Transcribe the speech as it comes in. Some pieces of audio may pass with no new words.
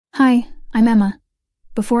Hi, I'm Emma.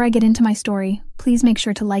 Before I get into my story, please make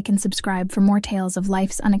sure to like and subscribe for more tales of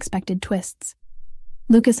life's unexpected twists.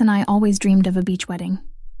 Lucas and I always dreamed of a beach wedding.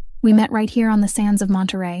 We met right here on the sands of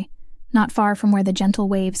Monterey, not far from where the gentle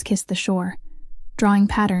waves kissed the shore, drawing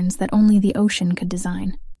patterns that only the ocean could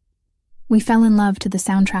design. We fell in love to the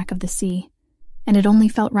soundtrack of the sea, and it only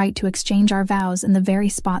felt right to exchange our vows in the very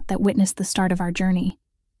spot that witnessed the start of our journey.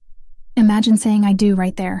 Imagine saying I do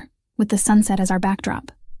right there, with the sunset as our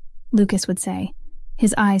backdrop, Lucas would say,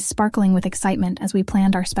 his eyes sparkling with excitement as we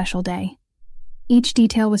planned our special day. Each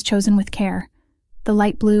detail was chosen with care: the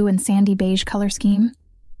light blue and sandy beige color scheme,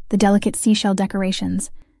 the delicate seashell decorations,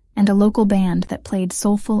 and a local band that played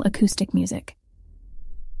soulful acoustic music.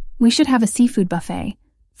 We should have a seafood buffet,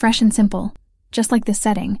 fresh and simple, just like this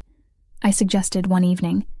setting, I suggested one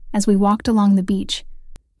evening as we walked along the beach,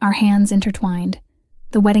 our hands intertwined,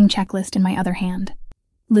 the wedding checklist in my other hand.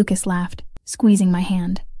 Lucas laughed, squeezing my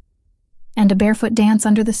hand. And a barefoot dance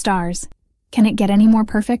under the stars. Can it get any more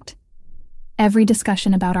perfect? Every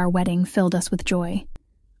discussion about our wedding filled us with joy.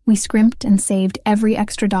 We scrimped and saved every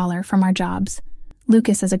extra dollar from our jobs,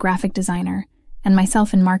 Lucas as a graphic designer, and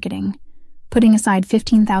myself in marketing, putting aside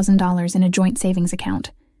 $15,000 in a joint savings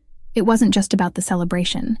account. It wasn't just about the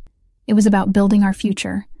celebration. It was about building our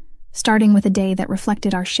future, starting with a day that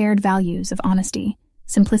reflected our shared values of honesty,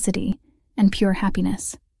 simplicity, and pure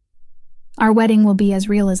happiness. Our wedding will be as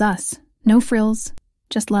real as us. No frills,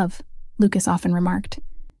 just love, Lucas often remarked,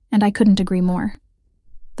 and I couldn't agree more.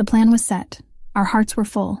 The plan was set, our hearts were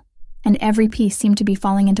full, and every piece seemed to be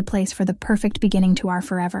falling into place for the perfect beginning to our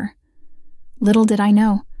forever. Little did I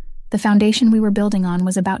know, the foundation we were building on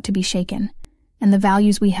was about to be shaken, and the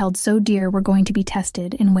values we held so dear were going to be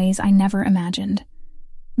tested in ways I never imagined.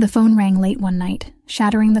 The phone rang late one night,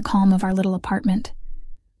 shattering the calm of our little apartment.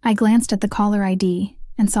 I glanced at the caller ID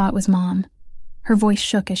and saw it was Mom. Her voice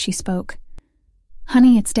shook as she spoke.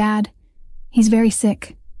 "Honey, it's Dad. He's very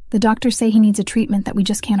sick. The doctors say he needs a treatment that we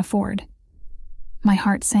just can't afford." My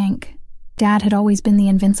heart sank. Dad had always been the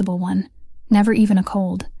invincible one, never even a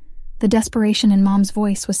cold. The desperation in Mom's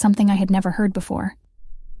voice was something I had never heard before.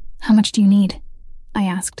 "How much do you need?" I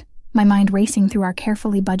asked, my mind racing through our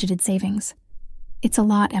carefully budgeted savings. "It's a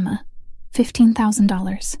lot, Emma.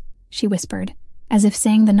 $15,000, she whispered, as if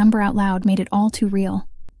saying the number out loud made it all too real.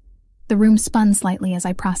 The room spun slightly as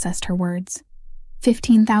I processed her words.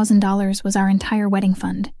 $15,000 was our entire wedding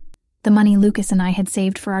fund, the money Lucas and I had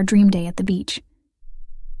saved for our dream day at the beach.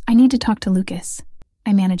 "I need to talk to Lucas,"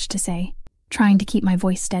 I managed to say, trying to keep my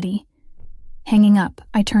voice steady. Hanging up,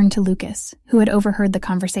 I turned to Lucas, who had overheard the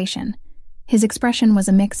conversation. His expression was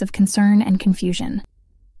a mix of concern and confusion.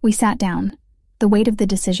 We sat down, the weight of the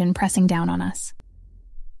decision pressing down on us.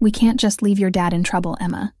 "We can't just leave your dad in trouble,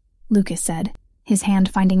 Emma," Lucas said, his hand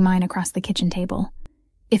finding mine across the kitchen table.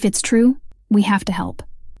 "If it's true, we have to help."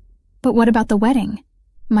 "But what about the wedding?"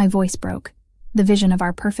 My voice broke, the vision of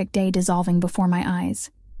our perfect day dissolving before my eyes.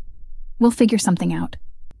 "We'll figure something out.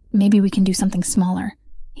 Maybe we can do something smaller,"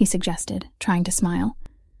 he suggested, trying to smile.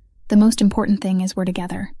 "The most important thing is we're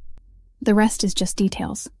together. The rest is just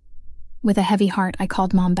details." With a heavy heart, I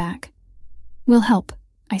called Mom back. "We'll help,"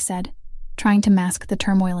 I said, trying to mask the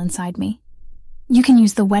turmoil inside me. "You can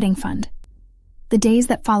use the wedding fund." The days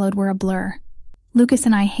that followed were a blur. Lucas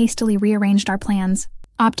and I hastily rearranged our plans,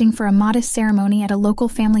 opting for a modest ceremony at a local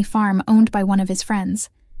family farm owned by one of his friends.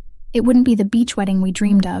 It wouldn't be the beach wedding we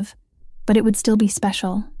dreamed of, but it would still be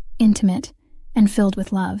special, intimate, and filled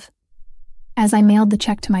with love. As I mailed the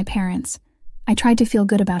check to my parents, I tried to feel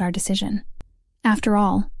good about our decision. After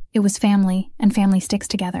all, it was family, and family sticks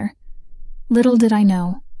together. Little did I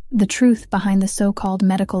know, the truth behind the so-called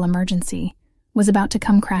medical emergency was about to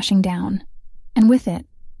come crashing down. And with it,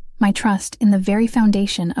 my trust in the very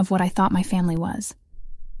foundation of what I thought my family was.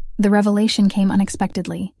 The revelation came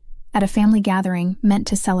unexpectedly, at a family gathering meant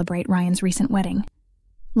to celebrate Ryan's recent wedding.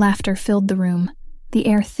 Laughter filled the room, the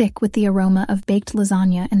air thick with the aroma of baked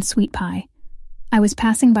lasagna and sweet pie. I was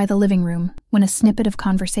passing by the living room when a snippet of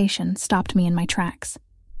conversation stopped me in my tracks.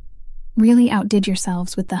 "Really outdid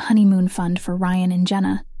yourselves with the honeymoon fund for Ryan and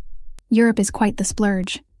Jenna. Europe is quite the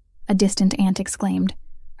splurge," a distant aunt exclaimed,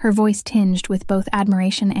 her voice tinged with both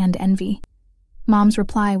admiration and envy. Mom's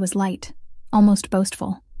reply was light, almost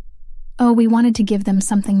boastful. "Oh, we wanted to give them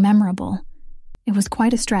something memorable. It was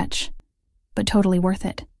quite a stretch, but totally worth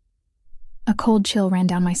it." A cold chill ran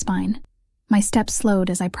down my spine. My steps slowed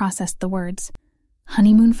as I processed the words.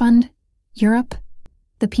 Honeymoon fund? Europe?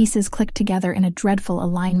 The pieces clicked together in a dreadful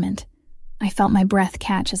alignment. I felt my breath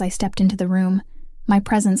catch as I stepped into the room, my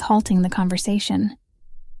presence halting the conversation.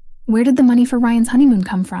 "Where did the money for Ryan's honeymoon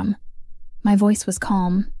come from?" My voice was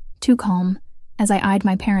calm, too calm, As I eyed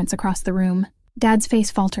my parents across the room, Dad's face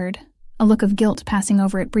faltered, a look of guilt passing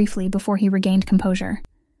over it briefly before he regained composure.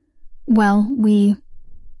 "Well, we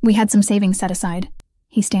had some savings set aside,"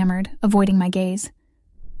 he stammered, avoiding my gaze.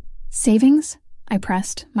 "Savings?" I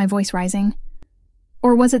pressed, my voice rising.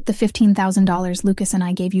 "Or was it the $15,000 Lucas and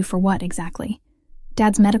I gave you for what, exactly?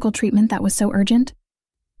 Dad's medical treatment that was so urgent?"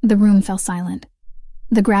 The room fell silent.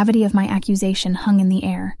 The gravity of my accusation hung in the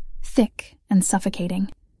air, thick and suffocating.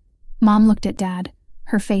 Mom looked at Dad,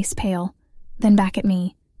 her face pale, then back at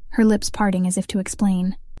me, her lips parting as if to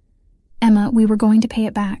explain. "Emma, we were going to pay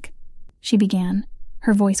it back," she began,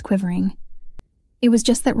 her voice quivering. "It was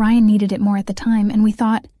just that Ryan needed it more at the time, and we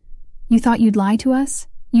thought—" "You thought you'd lie to us?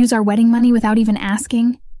 Use our wedding money without even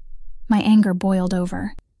asking?" My anger boiled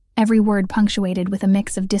over, every word punctuated with a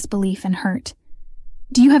mix of disbelief and hurt.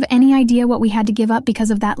 "Do you have any idea what we had to give up because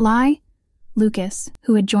of that lie?" Lucas,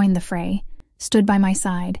 who had joined the fray, stood by my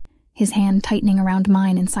side, his hand tightening around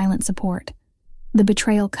mine in silent support. The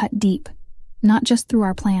betrayal cut deep, not just through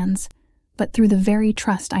our plans, but through the very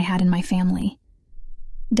trust I had in my family.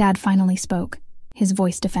 Dad finally spoke, his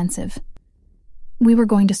voice defensive. "We were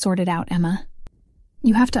going to sort it out, Emma.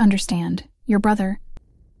 You have to understand, your brother—"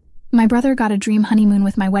 "My brother got a dream honeymoon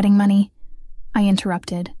with my wedding money," I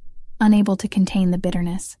interrupted, unable to contain the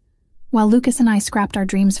bitterness, while Lucas and I scrapped our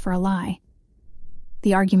dreams for a lie.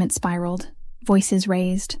 The argument spiraled, voices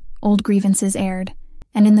raised, old grievances aired,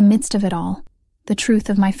 and in the midst of it all, the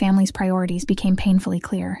truth of my family's priorities became painfully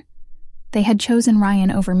clear. They had chosen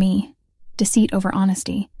Ryan over me, deceit over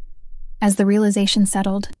honesty. As the realization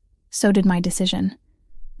settled, so did my decision.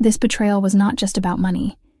 This betrayal was not just about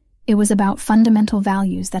money. It was about fundamental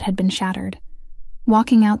values that had been shattered.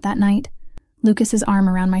 Walking out that night, Lucas's arm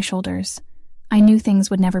around my shoulders, I knew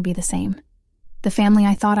things would never be the same. The family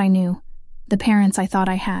I thought I knew, the parents I thought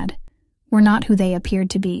I had, were not who they appeared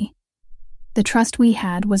to be. The trust we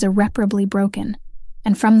had was irreparably broken,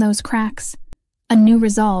 and from those cracks, a new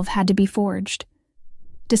resolve had to be forged.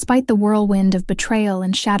 Despite the whirlwind of betrayal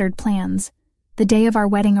and shattered plans, the day of our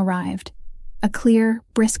wedding arrived, a clear,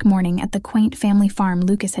 brisk morning at the quaint family farm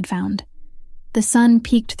Lucas had found. The sun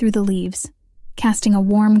peeked through the leaves, casting a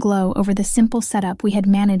warm glow over the simple setup we had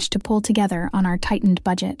managed to pull together on our tightened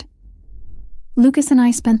budget. Lucas and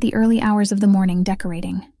I spent the early hours of the morning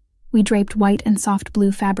decorating. We draped white and soft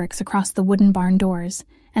blue fabrics across the wooden barn doors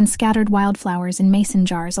and scattered wildflowers in mason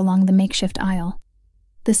jars along the makeshift aisle.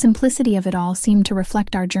 The simplicity of it all seemed to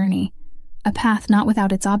reflect our journey, a path not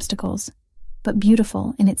without its obstacles, but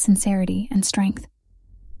beautiful in its sincerity and strength.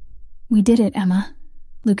 "We did it, Emma,"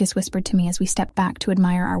 Lucas whispered to me as we stepped back to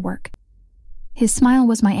admire our work. His smile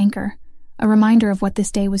was my anchor, a reminder of what this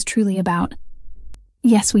day was truly about.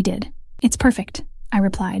 "Yes, we did. It's perfect," I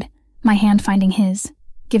replied, my hand finding his,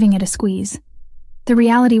 giving it a squeeze. The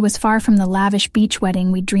reality was far from the lavish beach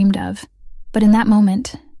wedding we'd dreamed of, but in that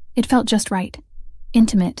moment, it felt just right.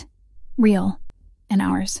 Intimate, real, and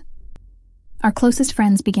ours. Our closest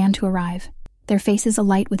friends began to arrive, their faces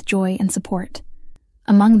alight with joy and support.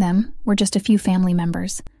 Among them were just a few family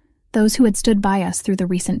members, those who had stood by us through the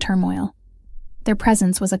recent turmoil. Their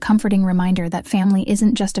presence was a comforting reminder that family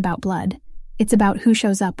isn't just about blood, it's about who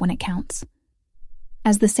shows up when it counts.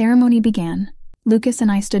 As the ceremony began, Lucas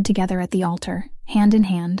and I stood together at the altar, hand in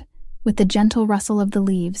hand, with the gentle rustle of the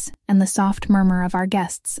leaves and the soft murmur of our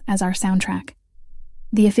guests as our soundtrack.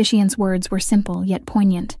 The officiant's words were simple yet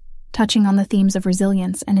poignant, touching on the themes of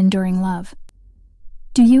resilience and enduring love.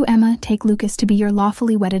 "Do you, Emma, take Lucas to be your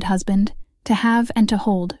lawfully wedded husband, to have and to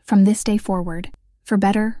hold from this day forward, for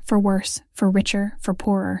better, for worse, for richer, for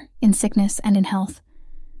poorer, in sickness and in health?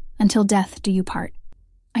 Until death do you part?"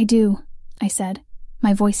 "I do," I said,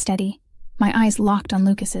 my voice steady, my eyes locked on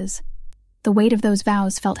Lucas's. The weight of those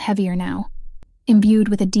vows felt heavier now, imbued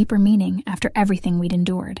with a deeper meaning after everything we'd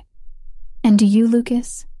endured. "And do you,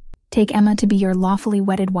 Lucas, take Emma to be your lawfully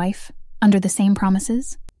wedded wife, under the same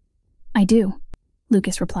promises?" "I do,"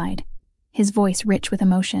 Lucas replied, his voice rich with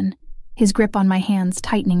emotion, his grip on my hands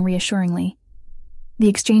tightening reassuringly. The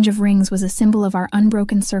exchange of rings was a symbol of our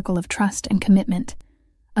unbroken circle of trust and commitment,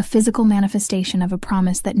 a physical manifestation of a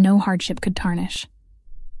promise that no hardship could tarnish.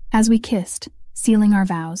 As we kissed, sealing our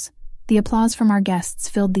vows, the applause from our guests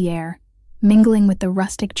filled the air, mingling with the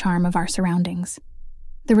rustic charm of our surroundings.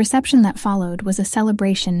 The reception that followed was a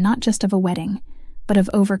celebration not just of a wedding, but of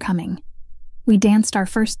overcoming. We danced our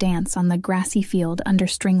first dance on the grassy field under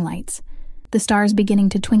string lights, the stars beginning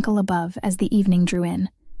to twinkle above as the evening drew in.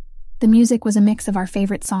 The music was a mix of our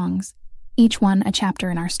favorite songs, each one a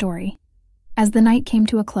chapter in our story. As the night came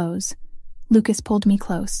to a close, Lucas pulled me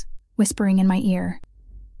close, whispering in my ear,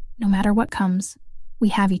 "No matter what comes, we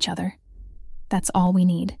have each other. That's all we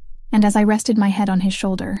need." And as I rested my head on his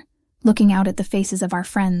shoulder, looking out at the faces of our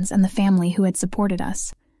friends and the family who had supported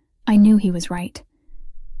us, I knew he was right.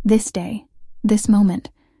 This day, this moment,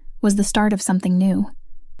 was the start of something new,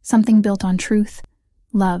 something built on truth,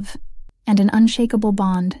 love, and an unshakable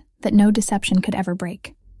bond that no deception could ever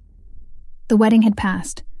break. The wedding had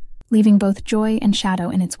passed, leaving both joy and shadow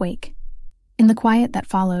in its wake. In the quiet that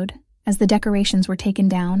followed, as the decorations were taken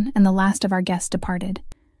down and the last of our guests departed,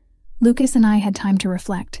 Lucas and I had time to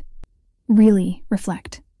reflect, really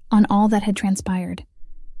reflect, on all that had transpired.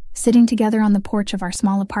 Sitting together on the porch of our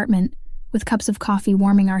small apartment, with cups of coffee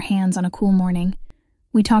warming our hands on a cool morning,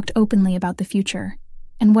 we talked openly about the future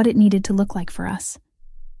and what it needed to look like for us.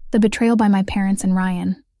 The betrayal by my parents and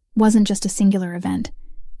Ryan wasn't just a singular event.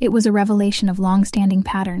 It was a revelation of long-standing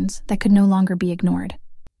patterns that could no longer be ignored.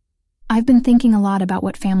 "I've been thinking a lot about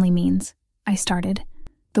what family means," I started,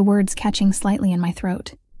 the words catching slightly in my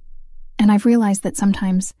throat. "And I've realized that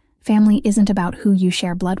sometimes family isn't about who you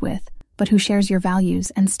share blood with, but who shares your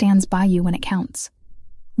values and stands by you when it counts."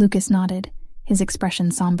 Lucas nodded, his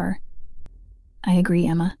expression somber. "I agree,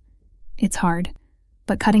 Emma. It's hard,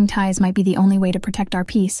 but cutting ties might be the only way to protect our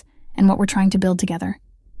peace and what we're trying to build together."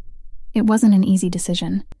 It wasn't an easy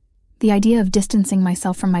decision. The idea of distancing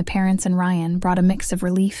myself from my parents and Ryan brought a mix of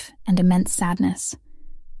relief and immense sadness.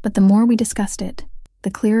 But the more we discussed it,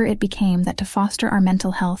 the clearer it became that to foster our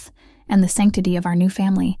mental health and the sanctity of our new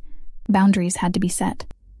family, boundaries had to be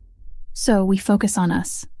set. "So we focus on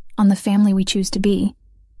us, on the family we choose to be,"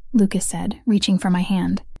 Lucas said, reaching for my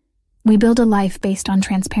hand. "We build a life based on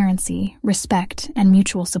transparency, respect, and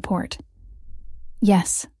mutual support."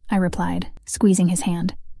 "Yes," I replied, squeezing his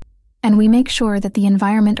hand. "And we make sure that the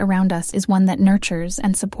environment around us is one that nurtures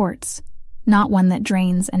and supports, not one that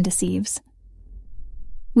drains and deceives."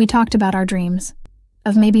 We talked about our dreams,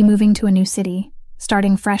 of maybe moving to a new city,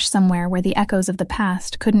 starting fresh somewhere where the echoes of the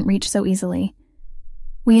past couldn't reach so easily.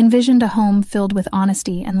 We envisioned a home filled with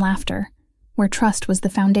honesty and laughter, where trust was the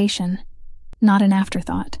foundation, not an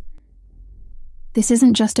afterthought. "This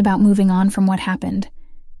isn't just about moving on from what happened.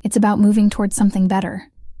 It's about moving towards something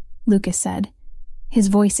better," Lucas said, his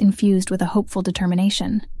voice infused with a hopeful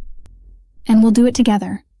determination. "And we'll do it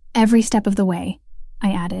together, every step of the way,"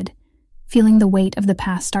 I added, feeling the weight of the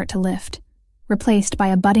past start to lift, replaced by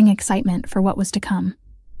a budding excitement for what was to come.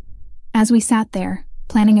 As we sat there,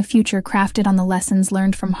 planning a future crafted on the lessons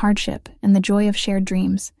learned from hardship and the joy of shared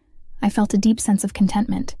dreams, I felt a deep sense of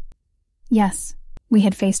contentment. Yes, we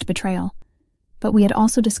had faced betrayal, but we had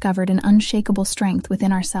also discovered an unshakable strength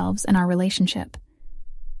within ourselves and our relationship.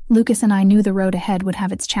 Lucas and I knew the road ahead would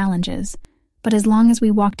have its challenges, but as long as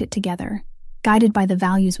we walked it together, guided by the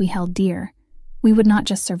values we held dear, we would not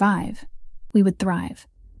just survive, we would thrive.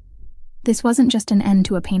 This wasn't just an end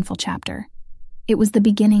to a painful chapter. It was the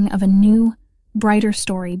beginning of a new, brighter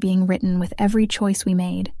story being written with every choice we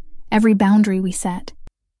made, every boundary we set,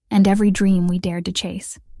 and every dream we dared to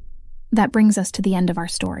chase. That brings us to the end of our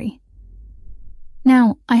story.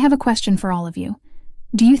 Now, I have a question for all of you.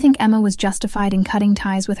 Do you think Emma was justified in cutting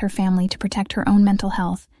ties with her family to protect her own mental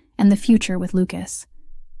health and the future with Lucas?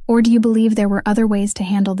 Or do you believe there were other ways to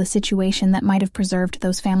handle the situation that might have preserved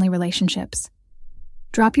those family relationships?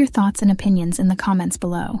 Drop your thoughts and opinions in the comments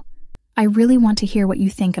below. I really want to hear what you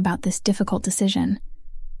think about this difficult decision.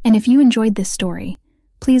 And if you enjoyed this story,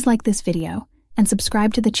 please like this video and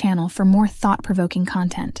subscribe to the channel for more thought-provoking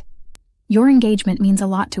content. Your engagement means a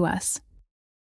lot to us,